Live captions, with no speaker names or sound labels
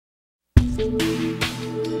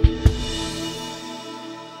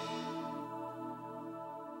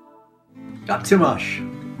Nash.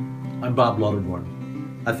 I'm Bob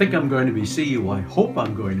Lauterborn. I think I'm going to be seeing you, I hope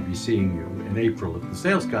I'm going to be seeing you in April at the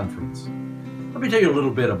sales conference. Let me tell you a little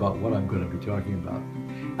bit about what I'm going to be talking about.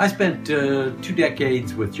 I spent 2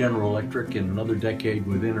 decades with General Electric and another decade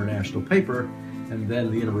with International Paper, and then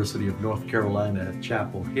the University of North Carolina at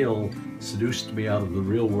Chapel Hill seduced me out of the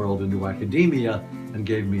real world into academia and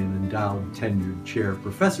gave me an endowed tenured chair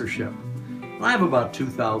professorship. I have about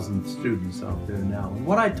 2,000 students out there now, and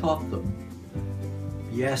what I taught them,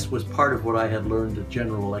 yes, was part of what I had learned at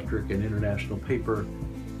General Electric and International Paper,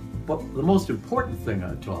 but the most important thing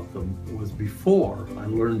I taught them was before I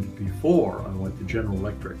went to General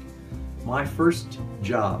Electric. My first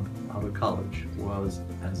job out of college was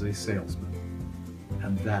as a salesman,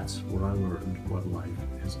 and that's where I learned what life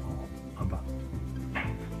is all about.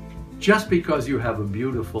 Just because you have a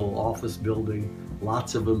beautiful office building,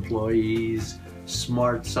 lots of employees,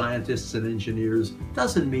 smart scientists and engineers,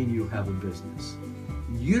 doesn't mean you have a business.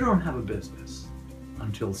 You don't have a business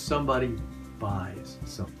until somebody buys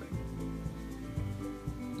something.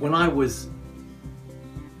 When I was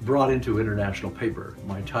brought into International Paper,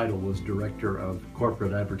 my title was Director of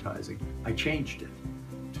Corporate Advertising. I changed it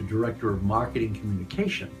to Director of Marketing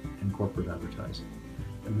Communication and Corporate Advertising.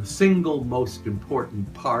 And the single most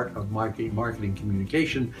important part of marketing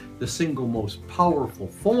communication, the single most powerful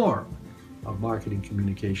form of marketing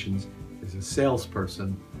communications, is a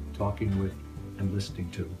salesperson talking with and listening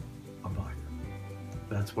to a buyer.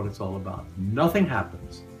 That's what it's all about. Nothing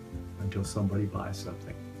happens until somebody buys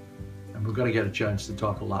something. And we're going to get a chance to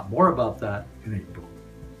talk a lot more about that in April.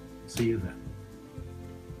 See you then.